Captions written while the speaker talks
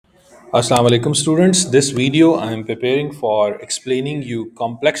Assalamu alaikum students. This video I am preparing for explaining you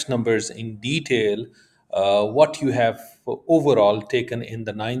complex numbers in detail, what you have overall taken in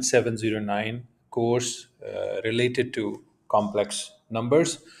the 9709 course related to complex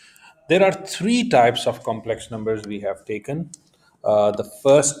numbers. There are three types of complex numbers we have taken. The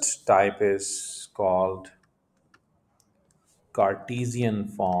first type is called Cartesian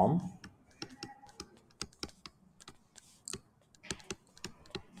form,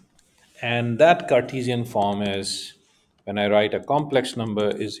 and that Cartesian form is when I write a complex number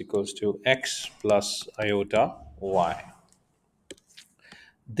is equals to x plus iota y.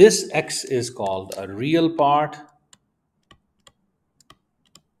 This x is called a real part,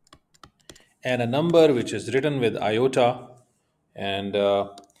 and a number which is written with iota. And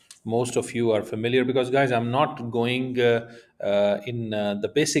most of you are familiar because, guys, I'm not going in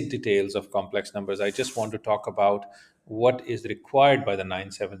the basic details of complex numbers. I just want to talk about what is required by the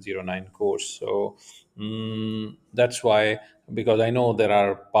 9709 course. So that's why, because I know there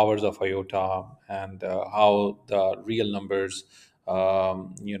are powers of iota and how the real numbers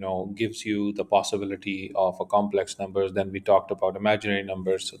gives you the possibility of a complex numbers. Then we talked about imaginary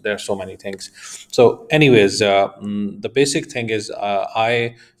numbers. So there are so many things. So anyways, the basic thing is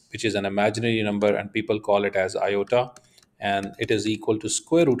I, which is an imaginary number, and people call it as iota, and it is equal to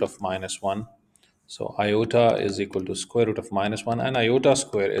square root of minus 1. So iota is equal to square root of minus 1, and iota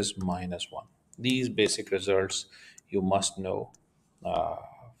square is minus 1. These basic results you must know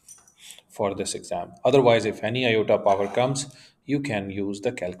for this exam. Otherwise, if any iota power comes, you can use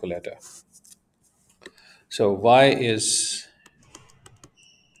the calculator. So y is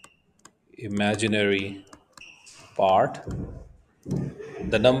imaginary part.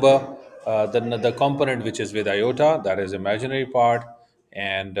 The number, the component which is with iota, that is imaginary part,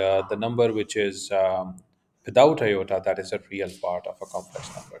 and the number which is without iota, that is a real part of a complex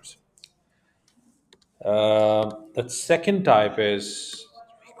numbers. The second type is,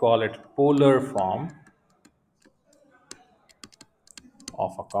 we call it polar form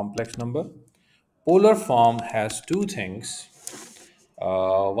of a complex number. Polar form has two things.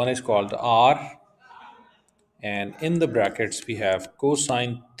 One is called R, and in the brackets we have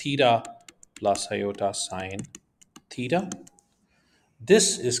cosine theta plus iota sine theta.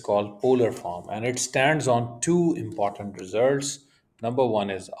 This is called polar form, and it stands on two important results. Number one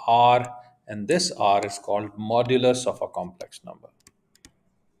is R, and this R is called modulus of a complex number.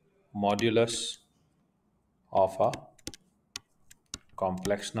 Modulus of a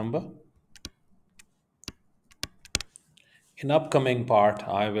complex number. In upcoming part,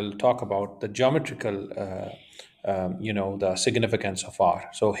 I will talk about the geometrical, the significance of R.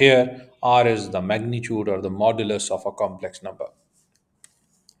 So here, R is the magnitude or the modulus of a complex number.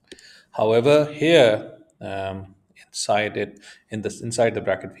 However, here inside it, inside the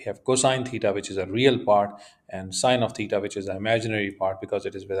bracket, we have cosine theta, which is a real part, and sine of theta, which is an imaginary part because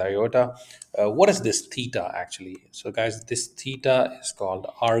it is with iota. What is this theta actually? So, guys, this theta is called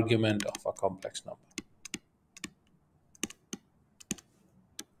argument of a complex number.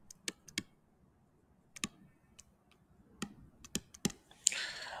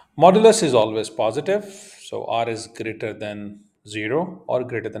 Modulus is always positive, so R is greater than 0 or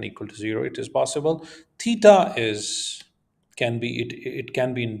greater than equal to 0. It is possible. Theta is it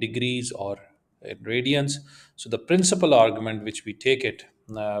can be in degrees or in radians. So the principal argument which we take it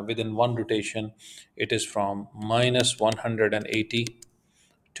within one rotation, it is from minus 180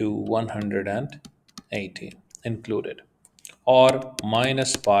 to 180 included, or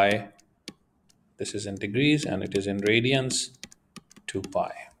minus pi. This is in degrees and it is in radians to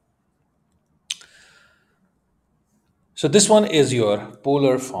pi. So this one is your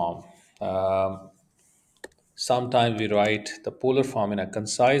polar form. Sometimes we write the polar form in a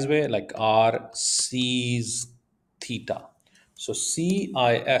concise way, like R C's theta. So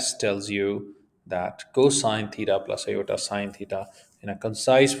CIS tells you that cosine theta plus iota sine theta. In a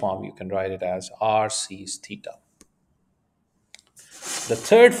concise form, you can write it as R C's theta. The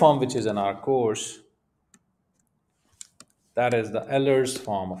third form, which is in our course, that is the Ehlers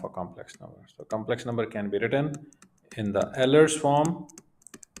form of a complex number. So complex number can be written in the Ehlers form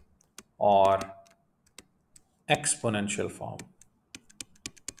or exponential form.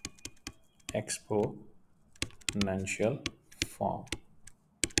 Exponential form.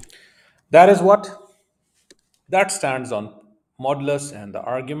 That is what? That stands on modulus and the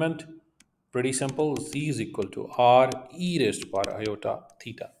argument. Pretty simple. Z is equal to R e raised to power iota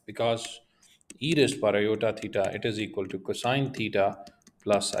theta, because e raised to power iota theta, it is equal to cosine theta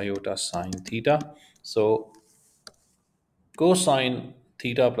plus iota sine theta. So cosine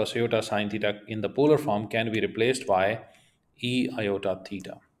theta plus iota sine theta in the polar form can be replaced by e iota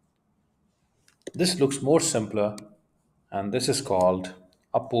theta. This looks more simpler, and this is called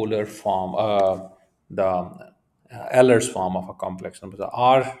a polar form, the Eller's form of a complex number. So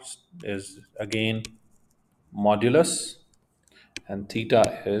R is again modulus, and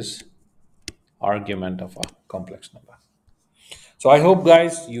theta is argument of a complex number. So I hope,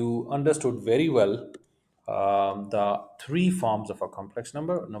 guys, you understood very well the three forms of a complex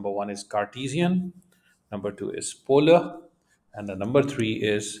number. Number one is Cartesian, number two is polar, and the number three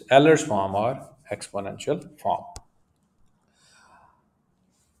is Eller's form or exponential form.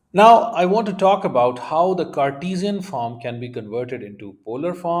 Now, I want to talk about how the Cartesian form can be converted into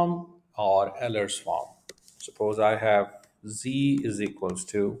polar form or Eller's form. Suppose I have z is equals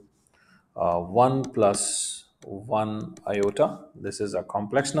to 1 plus 1 iota. This is a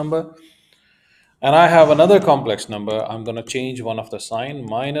complex number. And I have another complex number. I'm going to change one of the sign,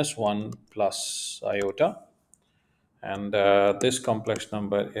 minus 1 plus iota. And this complex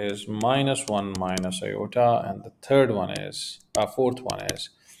number is minus 1 minus iota. And the fourth one is,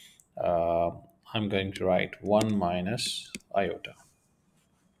 uh, I'm going to write 1 minus iota,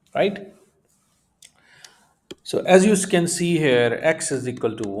 right? So as you can see here, x is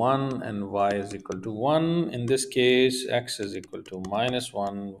equal to 1 and y is equal to 1. In this case, x is equal to minus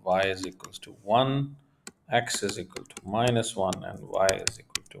 1, y is equals to 1, x is equal to minus 1 and y is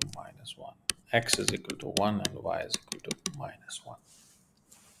equal to minus 1. X is equal to 1 and y is equal to minus 1.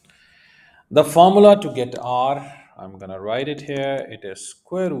 The formula to get r, I'm going to write it here. It is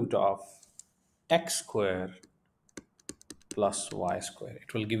square root of x square plus y square.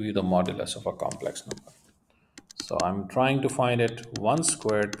 It will give you the modulus of a complex number. So I'm trying to find it 1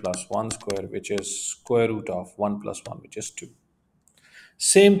 squared plus 1 squared, which is square root of 1 plus 1, which is 2.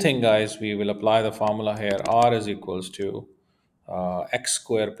 Same thing, guys, we will apply the formula here. R is equals to x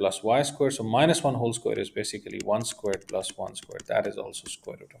squared plus y squared. So minus 1 whole square is basically 1 squared plus 1 squared. That is also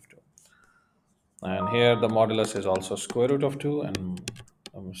square root of 2. And here the modulus is also square root of 2 and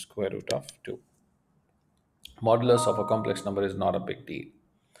square root of 2. Modulus of a complex number is not a big deal.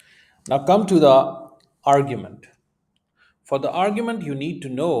 Now come to the argument. For the argument, you need to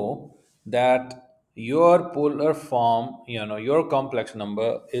know that your polar form, your complex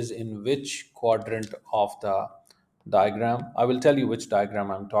number is in which quadrant of the diagram. I will tell you which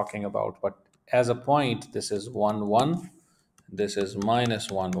diagram I'm talking about, but as a point, this is 1, 1, this is minus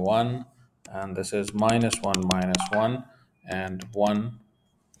 1, 1, and this is minus 1, minus 1, and 1,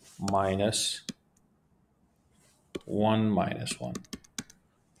 minus 1, minus 1.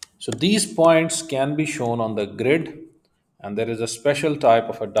 So these points can be shown on the grid, and there is a special type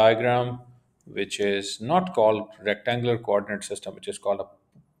of a diagram which is not called rectangular coordinate system, which is called a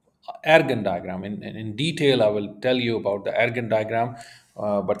Argand diagram. In detail, I will tell you about the Argand diagram,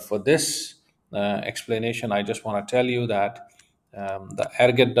 but for this explanation, I just want to tell you that the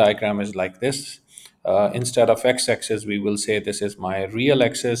Argand diagram is like this. Instead of x-axis, we will say this is my real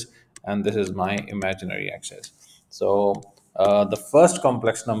axis and this is my imaginary axis. So the first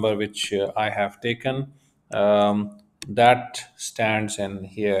complex number which I have taken, that stands in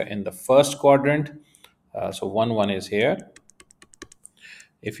here in the first quadrant. So 1, 1 is here.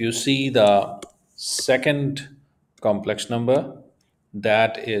 If you see the second complex number,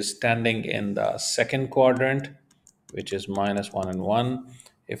 that is standing in the second quadrant, which is minus 1 and 1.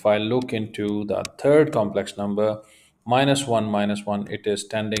 If I look into the third complex number, minus 1, minus 1, it is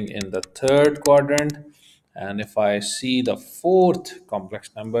standing in the third quadrant. And if I see the fourth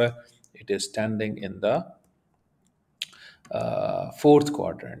complex number, it is standing in the fourth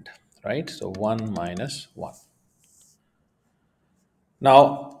quadrant, right? So 1 minus 1.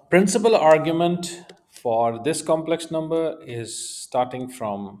 Now, principal argument for this complex number is starting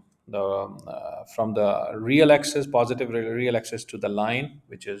from the real axis, positive real axis to the line,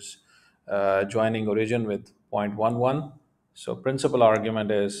 which is joining origin with 0.11. So principal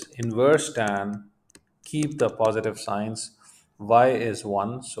argument is inverse tan, keep the positive signs. Y is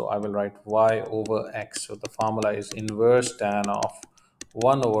 1, so I will write y over x. So the formula is inverse tan of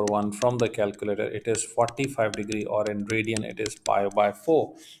 1 over 1 from the calculator. It is 45 degree, or in radian it is pi by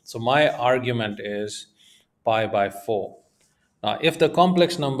 4. So my argument is pi by 4. Now, if the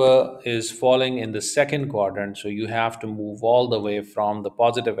complex number is falling in the second quadrant, so you have to move all the way from the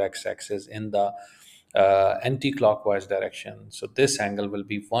positive x-axis in the anti-clockwise direction. So this angle will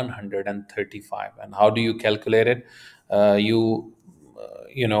be 135. And how do you calculate it? You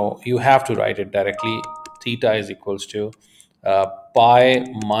have to write it directly. Theta is equals to pi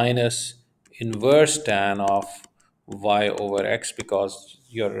minus inverse tan of y over x, because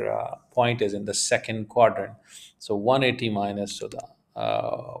your point is in the second quadrant. So 180 minus, so the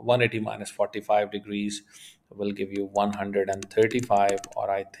 180 minus 45 degrees will give you 135,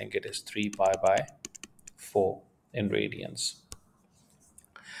 or I think it is 3 pi by 4 in radians.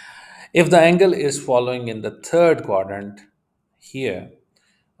 If the angle is following in the third quadrant here,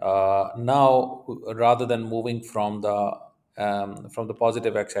 now rather than moving from the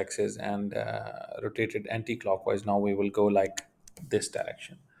positive x-axis and rotated anti-clockwise, now we will go like this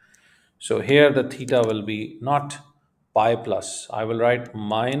direction. So here the theta will be not pi plus. I will write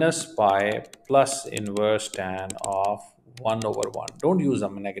minus pi plus inverse tan of 1 over 1. Don't use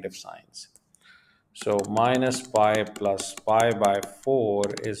them negative signs. So minus pi plus pi by 4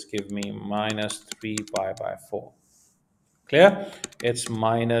 is give me minus 3 pi by 4. Clear? It's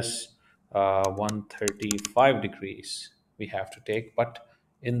minus 135 degrees we have to take, but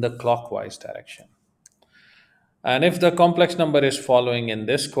in the clockwise direction. And if the complex number is following in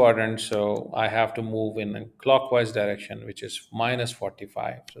this quadrant, so I have to move in a clockwise direction, which is minus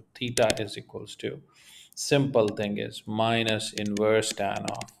 45. So theta is equals to, simple thing is minus inverse tan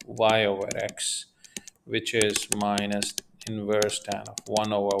of y over x, which is minus inverse tan of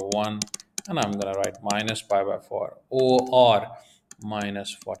 1 over 1. And I'm going to write minus pi by 4 or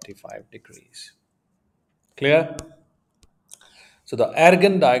minus 45 degrees. Clear? So the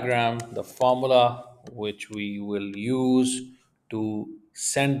Argand diagram, the formula which we will use to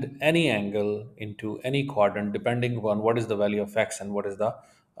send any angle into any quadrant, depending upon what is the value of x and what is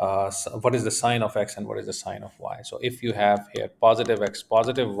the sign of x and what is the sign of y. So if you have here positive x,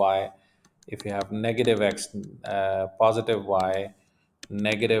 positive y, if you have negative x, positive y,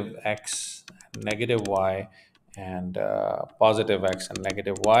 negative x, negative y, and positive x and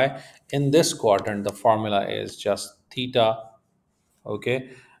negative y, in this quadrant, the formula is just theta. Okay,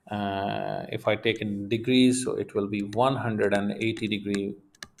 if I take in degrees, so it will be 180 degree.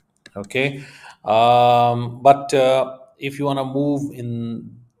 Okay, but if you want to move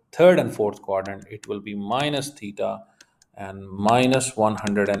in third and fourth quadrant, it will be minus theta and minus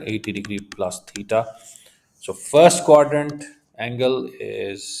 180 degree plus theta. So first quadrant angle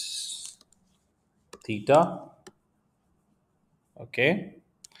is theta. Okay,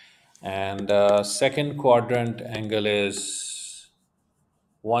 and second quadrant angle is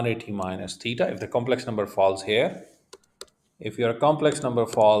 180 minus theta if the complex number falls here. If your complex number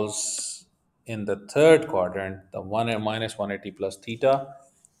falls in the third quadrant, the 1 and minus 180 plus theta.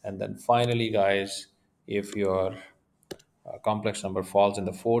 And then finally, guys, if your complex number falls in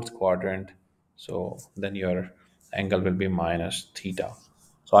the fourth quadrant, so then your angle will be minus theta.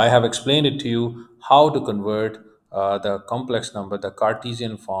 So I have explained it to you how to convert the complex number, the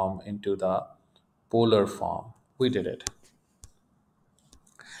Cartesian form, into the polar form. We did it.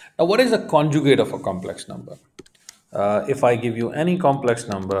 Now, what is the conjugate of a complex number? If I give you any complex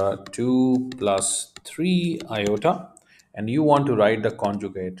number 2 plus 3 iota and you want to write the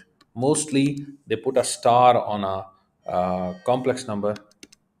conjugate, mostly they put a star on a complex number,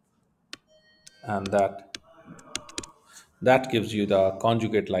 and that gives you the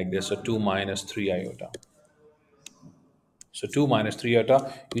conjugate like this. So 2 minus 3 iota. So 2 minus 3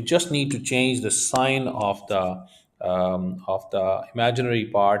 iota, you just need to change the sign of the imaginary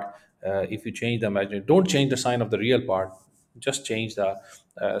part. If you change the imaginary, don't change the sign of the real part. Just change the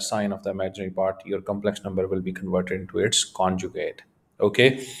sign of the imaginary part. Your complex number will be converted into its conjugate.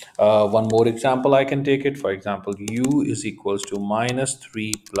 Okay. One more example I can take it. For example, u is equals to minus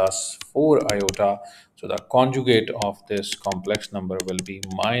 3 plus 4 iota. So the conjugate of this complex number will be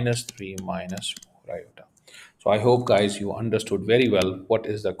minus 3 minus 4 iota. So I hope, guys, you understood very well what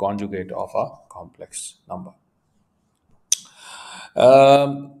is the conjugate of a complex number.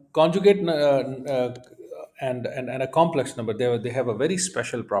 Conjugate and a complex number, they have a very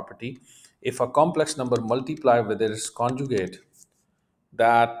special property. If a complex number multiply with its conjugate,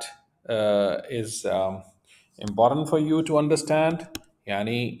 that is important for you to understand.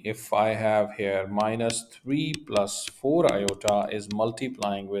 Yani, if I have here minus 3 plus 4 iota is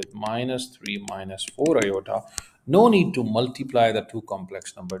multiplying with minus 3 minus 4 iota, no need to multiply the two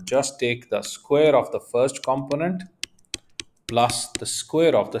complex number. Just take the square of the first component plus the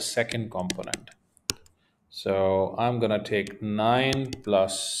square of the second component. So I'm going to take 9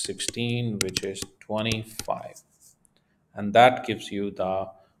 plus 16, which is 25. And that gives you the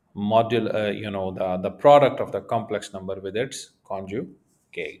the product of the complex number with its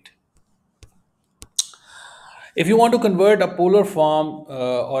conjugate. If you want to convert a polar form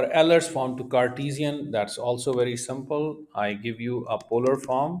or Eller's form to Cartesian, that's also very simple. I give you a polar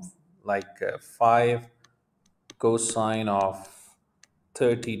form like 5 cosine of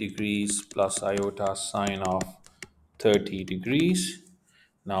 30 degrees plus iota sine of 30 degrees.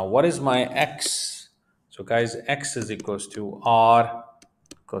 Now, what is my x? So, guys, x is equals to r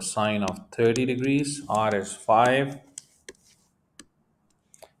cosine of 30 degrees, r is 5,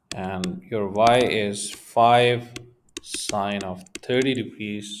 and your y is 5 sine of 30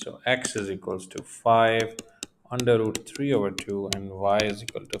 degrees. So x is equals to 5 under root 3 over 2, and y is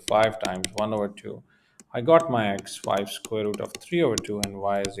equal to 5 times 1 over 2. I got my x, 5 square root of 3 over 2, and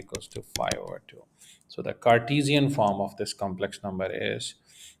y is equals to 5 over 2. So the Cartesian form of this complex number is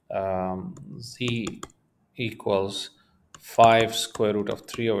z equals 5 square root of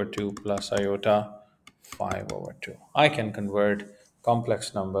 3 over 2 plus iota 5 over 2. I can convert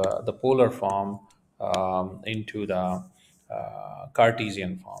complex number, the polar form, into the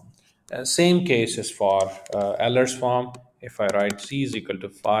Cartesian form. Same case is for Eller's form. If I write z is equal to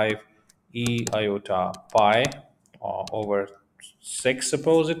 5 e iota pi over 6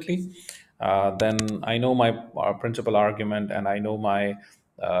 supposedly, then I know my principal argument and I know my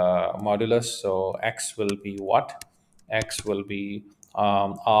modulus. So x will be what? X will be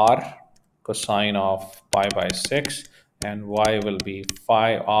r cosine of pi by 6, and y will be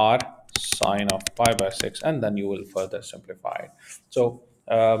phi r sine of pi by 6, and then you will further simplify it. So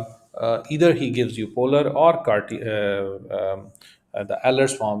either he gives you polar or the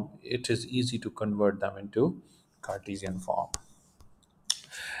Eller's form. It is easy to convert them into Cartesian form.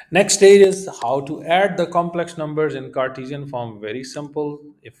 Next stage is how to add the complex numbers in Cartesian form. Very simple.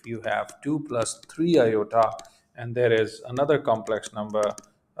 If you have 2 plus 3 iota and there is another complex number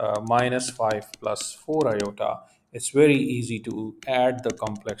minus 5 plus 4 iota, it's very easy to add the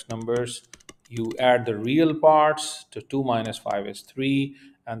complex numbers. You add the real parts. To 2 minus 5 is 3,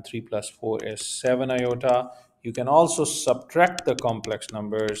 and 3 plus 4 is 7 iota. You can also subtract the complex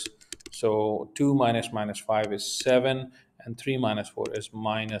numbers. So 2 minus 5 is 7, and 3 minus 4 is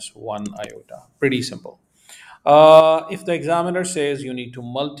minus 1 iota. Pretty simple. If the examiner says you need to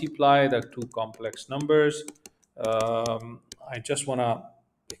multiply the two complex numbers, I just want to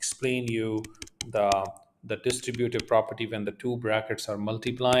explain you the distributive property when the two brackets are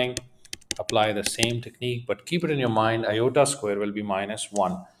multiplying. Apply the same technique, but keep it in your mind, iota square will be minus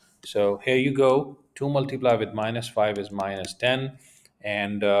 1. So here you go. 2 multiplied with minus 5 is minus 10,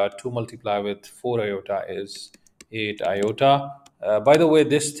 and 2 multiplied with 4 iota is 8 iota. By the way,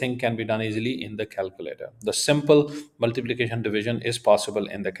 this thing can be done easily in the calculator. The simple multiplication division is possible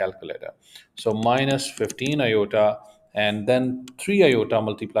in the calculator. So minus 15 iota, and then 3 iota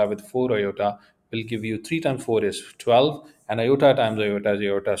multiplied with 4 iota will give you 3 times 4 is 12, and iota times iota is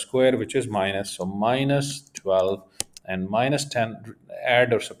iota square, which is minus. So minus 12 and minus 10,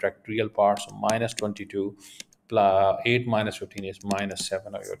 add or subtract real parts, so minus 22 plus 8 minus 15 is minus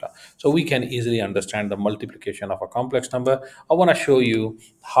 7 iota. So we can easily understand the multiplication of a complex number. I want to show you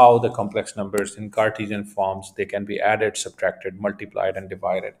how the complex numbers in Cartesian forms, they can be added, subtracted, multiplied, and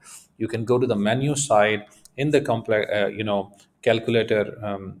divided. You can go to the menu side in the complex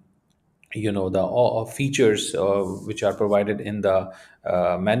calculator. The features which are provided in the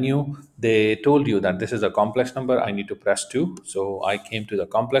menu. They told you that this is a complex number. I need to press 2, so I came to the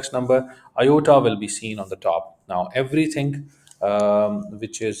complex number. Iota will be seen on the top. Now everything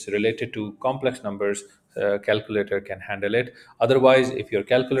which is related to complex numbers, calculator can handle it. Otherwise, if your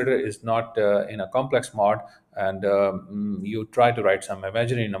calculator is not in a complex mode, and you try to write some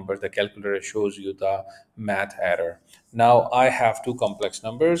imaginary numbers, the calculator shows you the math error. Now I have two complex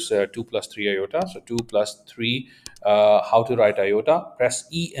numbers, 2 plus 3 iota. So 2 plus 3, how to write iota? Press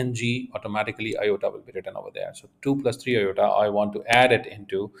E and G, automatically iota will be written over there. So 2 plus 3 iota, I want to add it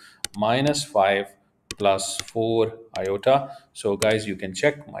into minus 5 plus 4 iota. So guys, you can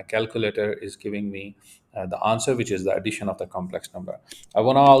check, my calculator is giving me the answer, which is the addition of the complex number. I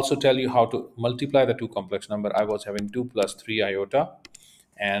want to also tell you how to multiply the two complex number. I was having 2 plus 3 iota,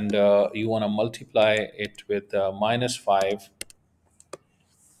 and you want to multiply it with minus 5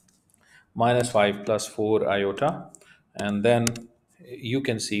 plus 4 iota, and then you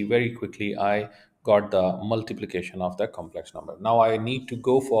can see very quickly I got the multiplication of the complex number. Now I need to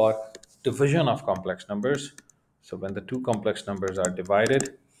go for division of complex numbers. So when the two complex numbers are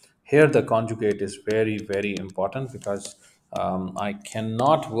divided, here the conjugate is very, very important, because I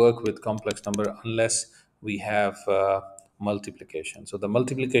cannot work with complex number unless we have multiplication. So the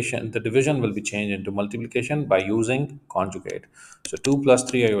multiplication, the division will be changed into multiplication by using conjugate. So 2 plus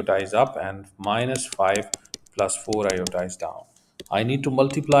 3 iota is up, and minus 5 plus 4 iota is down. I need to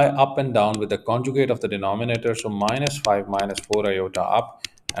multiply up and down with the conjugate of the denominator. So minus 5 minus 4 iota up,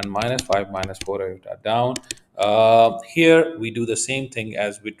 and minus 5 minus 4 iota down. Here we do the same thing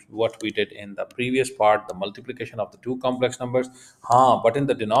as with what we did in the previous part, the multiplication of the two complex numbers. But in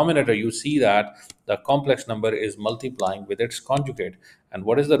the denominator, you see that the complex number is multiplying with its conjugate. And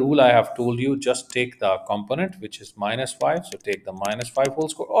what is the rule I have told you? Just take the component, which is minus 5. So take the minus 5 whole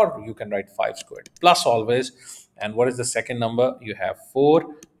square, or you can write 5 squared, plus always. And what is the second number? You have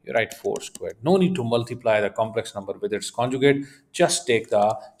 4. You write 4 squared. No need to multiply the complex number with its conjugate. Just take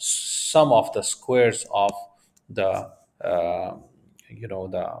the sum of the squares of the uh,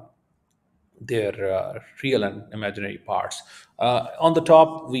 the their real and imaginary parts. On the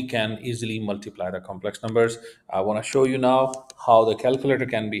top, we can easily multiply the complex numbers. I want to show you now how the calculator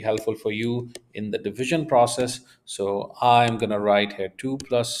can be helpful for you in the division process. So I'm going to write here 2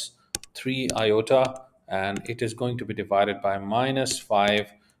 plus 3 iota, and it is going to be divided by minus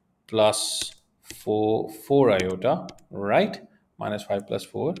 5 plus 4 iota, right? Minus 5 plus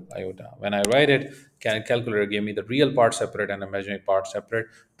 4 iota. When I write it, calculator gave me the real part separate and imaginary part separate.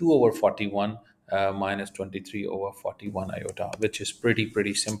 2 over 41 minus 23 over 41 iota, which is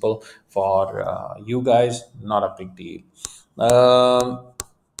pretty simple for you guys, not a big deal. Um,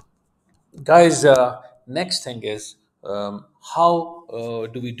 Guys, next thing is, how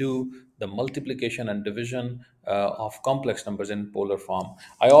do we do the multiplication and division of complex numbers in polar form?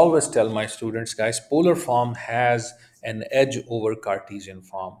 I always tell my students, guys, polar form has an edge over Cartesian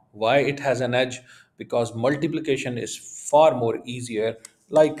form. Why it has an edge? Because multiplication is far more easier.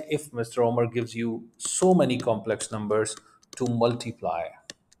 Like if Mr. Omar gives you so many complex numbers to multiply,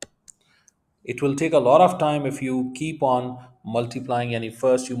 it will take a lot of time if you keep on multiplying. And if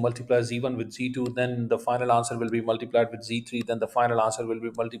first you multiply z1 with z2, then the final answer will be multiplied with z3, then the final answer will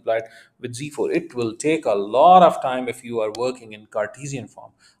be multiplied with z4. It will take a lot of time if you are working in Cartesian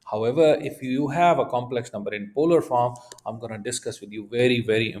form. However, if you have a complex number in polar form, I'm going to discuss with you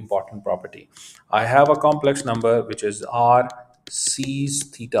very important property. I have a complex number which is r c's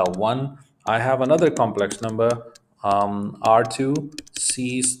theta 1. I have another complex number, r2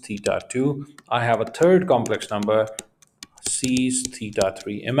 c's theta 2. I have a third complex number, c's theta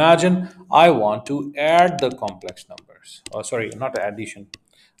 3. Imagine I want to add the complex numbers. Oh, sorry, not addition.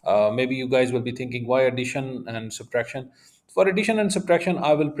 Maybe you guys will be thinking, why addition and subtraction? For addition and subtraction,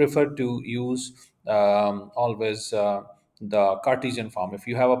 I will prefer to use always the Cartesian form. If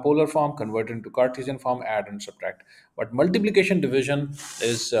you have a polar form, convert it into Cartesian form, add and subtract. But multiplication division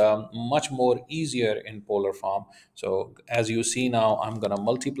is much more easier in polar form. So as you see now, I'm going to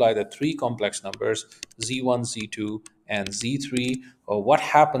multiply the three complex numbers, z1, z2, and z3. What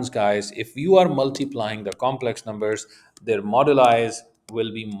happens, guys, if you are multiplying the complex numbers, their moduli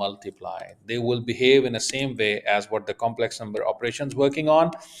will be multiplied. They will behave in the same way as what the complex number operations working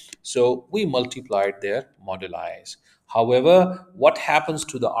on. So we multiplied their moduli. However, what happens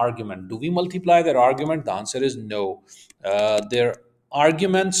to the argument? Do we multiply their argument? The answer is no. Their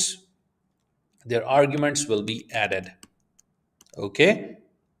arguments will be added. Okay,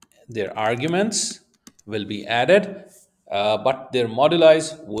 their arguments will be added, but their moduli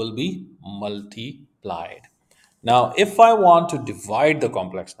will be multiplied. Now, if I want to divide the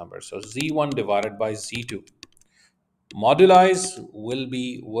complex number, so z1 divided by z2, moduli will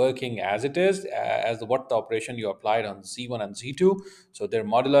be working as it is, as what the operation you applied on z1 and z2. So their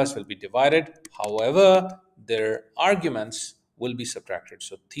moduli will be divided. However, their arguments will be subtracted.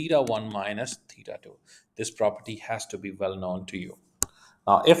 So theta 1 minus theta 2. This property has to be well known to you.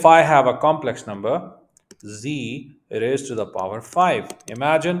 Now, if I have a complex number, z raised to the power 5.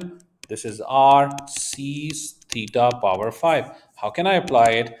 Imagine this is r c's theta power 5. How can I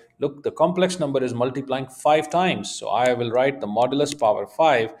apply it? Look, the complex number is multiplying 5 times. So I will write the modulus power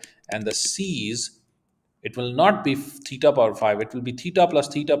 5, and the c's, it will not be theta power 5. It will be theta plus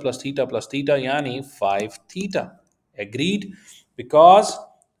theta plus theta plus theta, yani 5 theta. Agreed? Because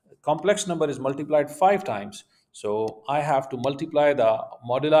complex number is multiplied 5 times. So I have to multiply the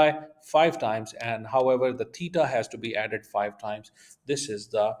moduli 5 times, and however, the theta has to be added 5 times. This is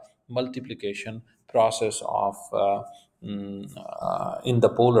the multiplication process of in the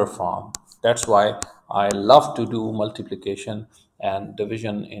polar form. That's why I love to do multiplication and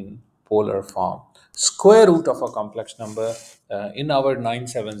division in polar form. Square root of a complex number, in our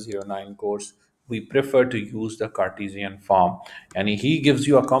 9709 course, we prefer to use the Cartesian form. And he gives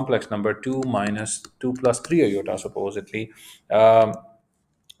you a complex number 2 minus 2 plus 3 iota, supposedly.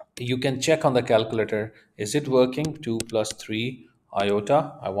 You can check on the calculator. Is it working? 2 plus 3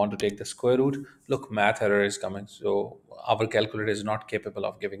 iota. I want to take the square root. Look, math error is coming. So our calculator is not capable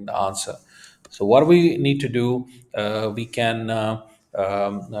of giving the answer. So what we need to do, we can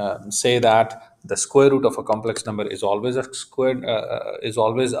say that the square root of a complex number is always a square, is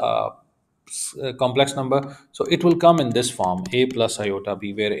always a complex number, so it will come in this form, a plus iota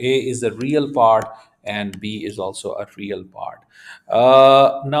b, where a is the real part and b is also a real part.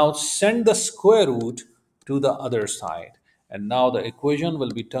 Now send the square root to the other side, and now the equation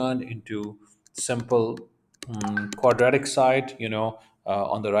will be turned into simple quadratic side,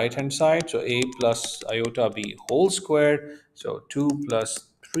 on the right hand side. So a plus iota b whole squared, so 2 plus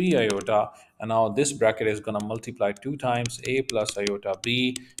 3 iota, and now this bracket is going to multiply two times, a plus iota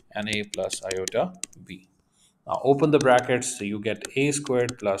b and a plus iota b. Now open the brackets, so you get a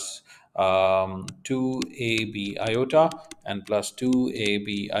squared plus 2ab iota and plus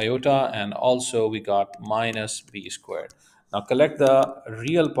 2ab iota, and also we got minus b squared. Now collect the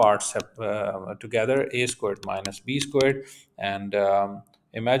real parts together, a squared minus b squared, and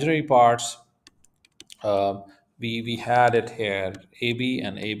imaginary parts, we had it here, ab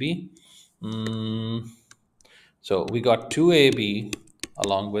and ab. So we got 2ab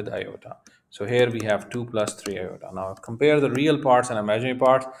along with iota. So here we have 2 plus 3 iota. Now compare the real parts and imaginary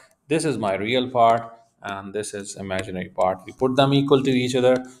parts. This is my real part and this is imaginary part. We put them equal to each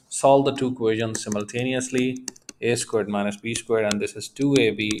other, solve the two equations simultaneously, a squared minus b squared, and this is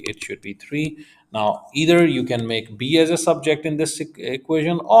 2ab, it should be 3. Now either you can make b as a subject in this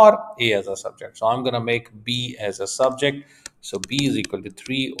equation or a as a subject. So I'm going to make b as a subject. So b is equal to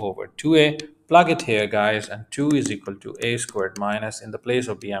 3 over 2a. Plug it here, guys, and 2 is equal to a squared minus, in the place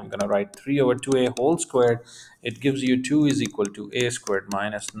of b, I'm going to write 3 over 2a whole squared. It gives you 2 is equal to a squared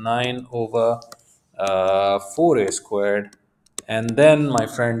minus 9 over 4a squared. And then, my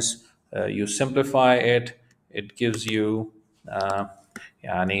friends, you simplify it, it gives you,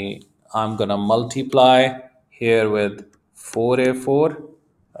 yani, I'm going to multiply here with 4a4,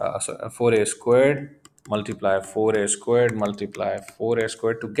 so 4a squared, multiply 4a squared, multiply 4a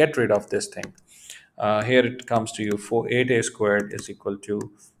squared to get rid of this thing. Here it comes to you 8a squared is equal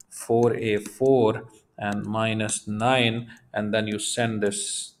to 4a4 and minus 9, and then you send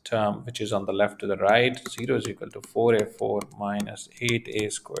this term which is on the left to the right. 0 is equal to 4a4 minus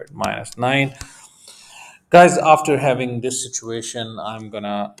 8a squared minus 9. Guys, after having this situation, I'm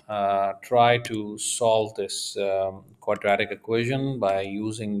gonna try to solve this quadratic equation by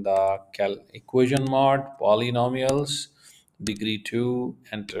using the equation mod, polynomials, degree 2,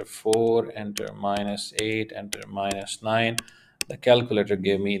 enter 4, enter minus 8, enter minus 9. The calculator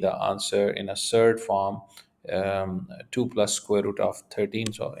gave me the answer in a surd form, 2 plus square root of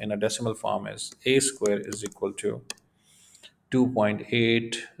 13. So in a decimal form is a square is equal to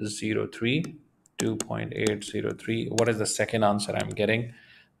 2.803. 2.803. What is the second answer I'm getting?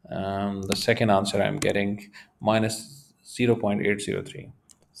 The second answer I'm getting minus 0.803.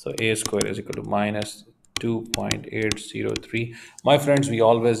 So a square is equal to minus 2.803. My friends, we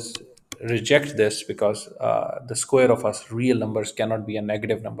always reject this because the square of us real numbers cannot be a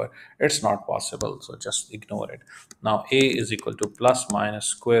negative number. It's not possible, so just ignore it. Now a is equal to plus minus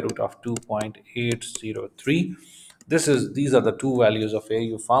square root of 2.803. These are the two values of a.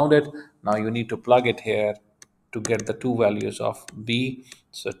 You found it. Now you need to plug it here to get the two values of b.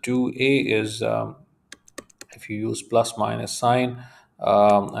 So 2a is, if you use plus minus sign,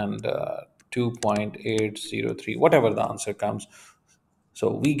 and 2.803, whatever the answer comes. So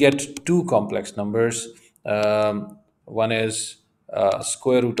we get two complex numbers. One is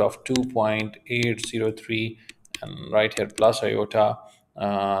square root of 2.803, and right here plus iota,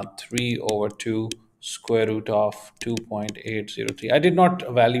 3 over 2 square root of 2.803. I did not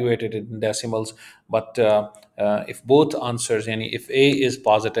evaluate it in decimals, but if both answers, if a is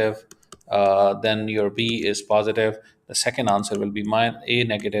positive, then your b is positive. The second answer will be a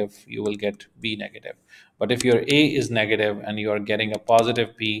negative, you will get b negative. But if your a is negative and you are getting a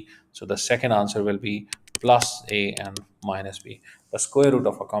positive b, so the second answer will be plus a and minus b. The square root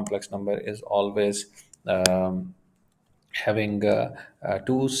of a complex number is always having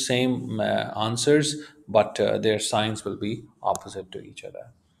two same answers, but their signs will be opposite to each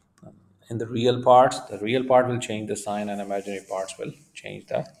other. In the real parts, the real part will change the sign and imaginary parts will change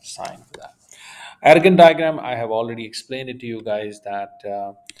the sign for that. Argand diagram, I have already explained it to you guys that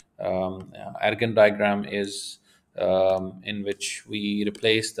Argand diagram is in which we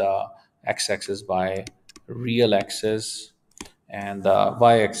replace the x-axis by real axis and the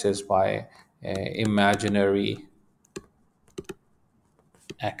y-axis by imaginary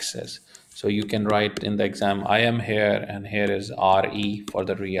axis. So you can write in the exam, I am here and here is RE for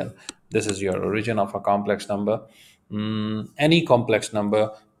the real. This is your origin of a complex number. Any complex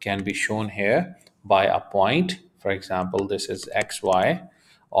number can be shown here by a point. For example, this is XY,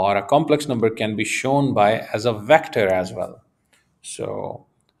 or a complex number can be shown by as a vector as well. So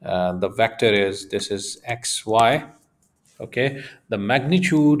the vector is, this is XY, Okay, the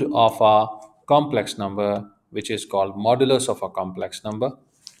magnitude of a complex number, which is called modulus of a complex number.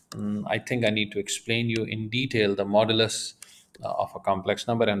 I think I need to explain you in detail the modulus of a complex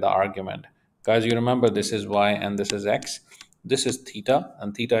number and the argument. Guys, you remember this is y and this is x. This is theta,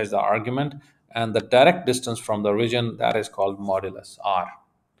 and theta is the argument, and the direct distance from the origin, that is called modulus r.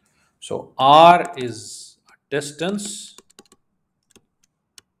 So r is a distance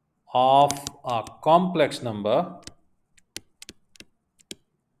of a complex number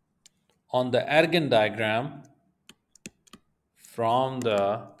on the Argand diagram from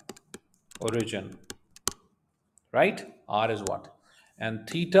the origin, right? R is what? And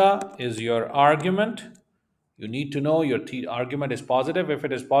theta is your argument. You need to know your argument is positive. If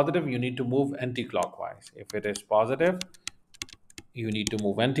it is positive, you need to move anti-clockwise. If it is positive, you need to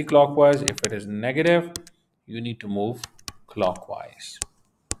move anti-clockwise. If it is negative, you need to move clockwise.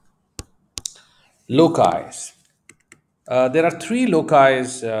 Loci. There are three loci,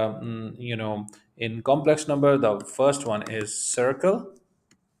 in complex number. The first one is circle.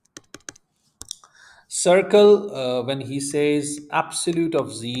 Circle, when he says absolute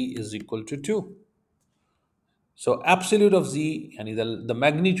of z is equal to 2. So absolute of z, and the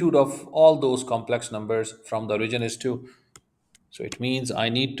magnitude of all those complex numbers from the origin is 2. So it means I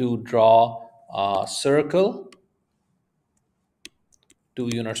need to draw a circle, 2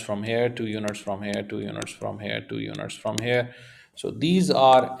 units from here, 2 units from here, 2 units from here, 2 units from here. So these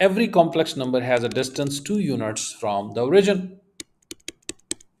are, every complex number has a distance 2 units from the origin.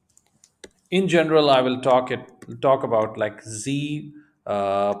 In general, I will talk about like z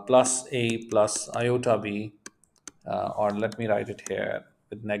plus a plus iota b, or let me write it here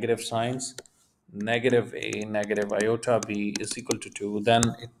with negative signs. Negative a negative iota b is equal to 2. Then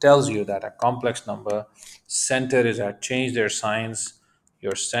it tells you that a complex number center is at, change their signs.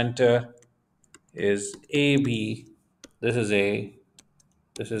 Your center is ab. This is a,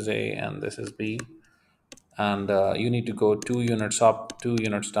 this is a, and this is b. And you need to go 2 units up, 2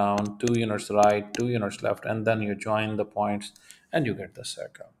 units down, 2 units right, 2 units left, and then you join the points and you get the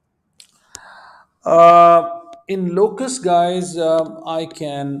circle. In locus, guys, I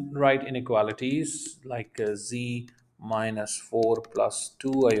can write inequalities like z minus 4 plus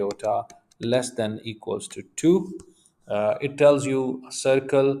 2 iota less than equals to 2. It tells you a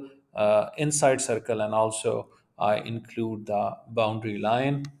circle, inside circle, and also I include the boundary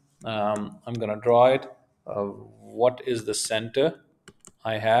line. I'm going to draw it. What is the center?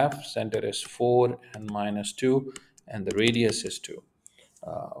 I have center is 4 and minus 2, and the radius is 2.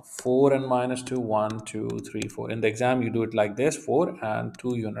 4 and minus 2, 1, 2, 3, 4. In the exam, you do it like this, 4 and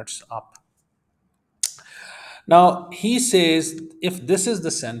 2 units up. Now, he says if this is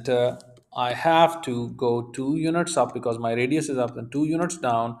the center, I have to go 2 units up because my radius is up, and 2 units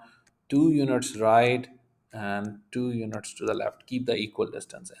down, 2 units right, and 2 units to the left. Keep the equal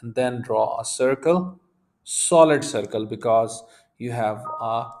distance. And then draw a circle, solid circle, because you have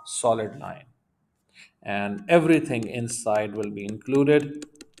a solid line. And everything inside will be included.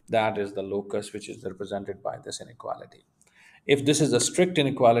 That is the locus, which is represented by this inequality. If this is a strict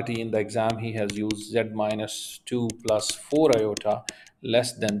inequality, in the exam he has used z minus 2 plus 4 iota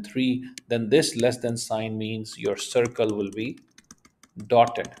less than 3, then this less than sign means your circle will be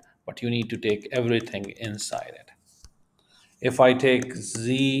dotted, but you need to take everything inside it. If I take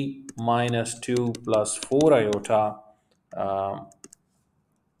z minus 2 plus 4 iota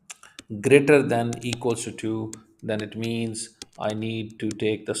greater than equals to 2, then it means I need to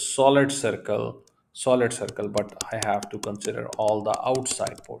take the solid circle, but I have to consider all the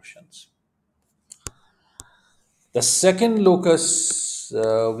outside portions. The second locus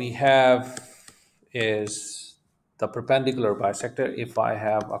we have is the perpendicular bisector. If I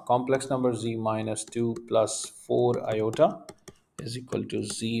have a complex number z minus 2 plus 4 iota is equal to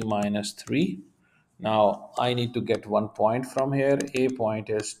z minus 3. Now I need to get 1 point from here. A point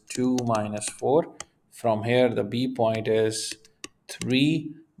is 2 minus 4. From here, the B point is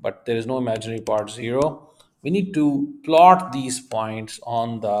 3, but there is no imaginary part, 0. We need to plot these points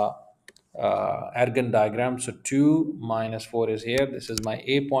on the Argand diagram. So 2 minus 4 is here. This is my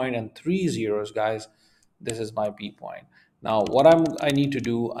A point, and 3 zeros, guys. This is my B point. Now, what I need to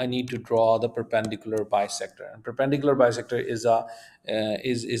do, I need to draw the perpendicular bisector. And perpendicular bisector is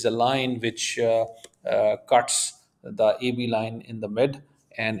a line which cuts the AB line in the mid,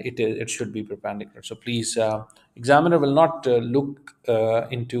 and it should be perpendicular. So please, examiner will not look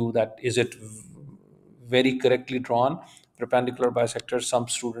into that. Is it very correctly drawn perpendicular bisector? Some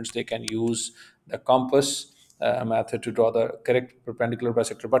students, they can use the compass method to draw the correct perpendicular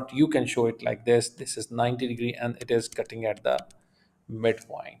bisector, but you can show it like this. This is 90 degree and it is cutting at the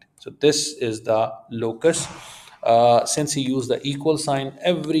midpoint. So this is the locus. Since he used the equal sign,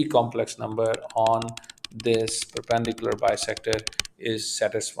 every complex number on this perpendicular bisector is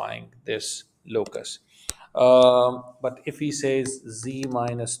satisfying this locus. But if he says z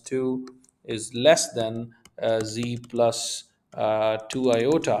minus 2 is less than z plus 2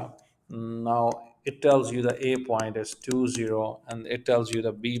 iota, now it tells you the a point is 2 0, and it tells you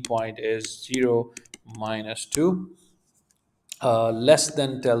the b point is 0 minus 2. Less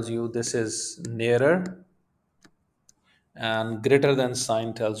than tells you this is nearer, and greater than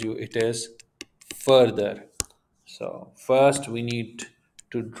sign tells you it is further. So first we need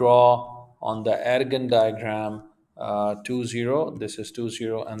to draw on the Ergen diagram 2 0. This is 2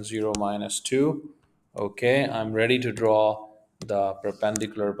 0 and 0 minus 2. Okay, I'm ready to draw the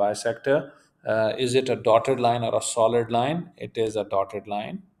perpendicular bisector. Is it a dotted line or a solid line? It is a dotted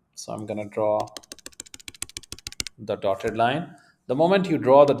line. So I'm going to draw the dotted line. The moment you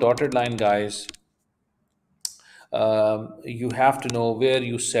draw the dotted line, guys, you have to know where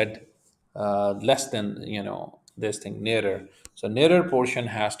you said less than, this thing nearer. So nearer portion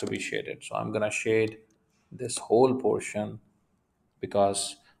has to be shaded. So I'm going to shade this whole portion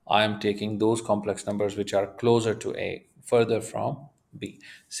because I am taking those complex numbers which are closer to A, further from B.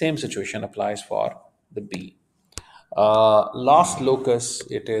 Same situation applies for the B. Last locus,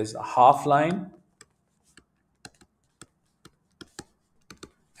 it is a half line,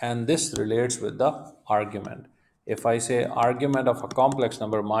 and this relates with the argument. If I say argument of a complex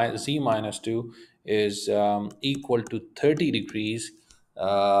number z minus 2 is equal to 30 degrees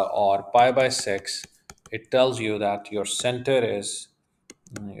or pi by 6, it tells you that your center is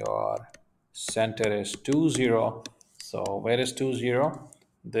 2 0. So where is 2 0?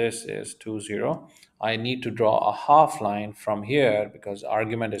 This is 2 0. I need to draw a half line from here because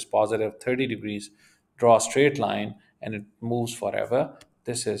argument is positive 30 degrees. Draw a straight line and it moves forever.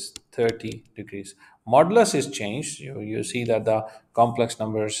 This is 30 degrees. Modulus is changed. You see that the complex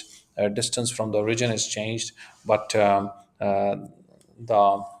numbers distance from the origin is changed, but the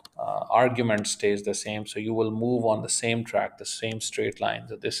argument stays the same. So you will move on the same track, the same straight line.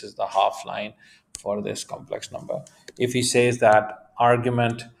 So this is the half line for this complex number. If he says that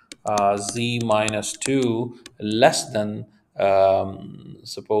argument z minus 2 less than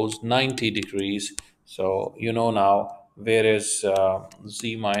suppose 90 degrees, so now where is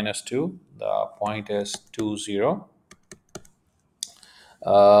z minus 2? The point is 2 0.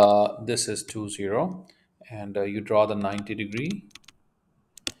 This is 2 0, and you draw the 90 degree.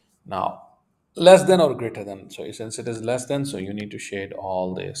 Now, less than or greater than. So since it is less than, so you need to shade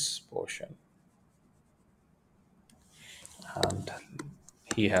all this portion. And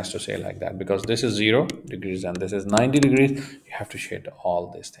he has to say like that because this is 0 degrees and this is 90 degrees. You have to shade all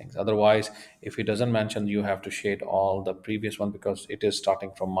these things. Otherwise, if he doesn't mention, you have to shade all the previous one because it is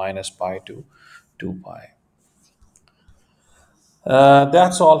starting from minus pi to 2 pi.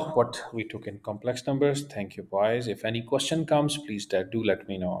 That's all what we took in complex numbers. Thank you, boys. If any question comes, please do let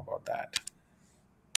me know about that.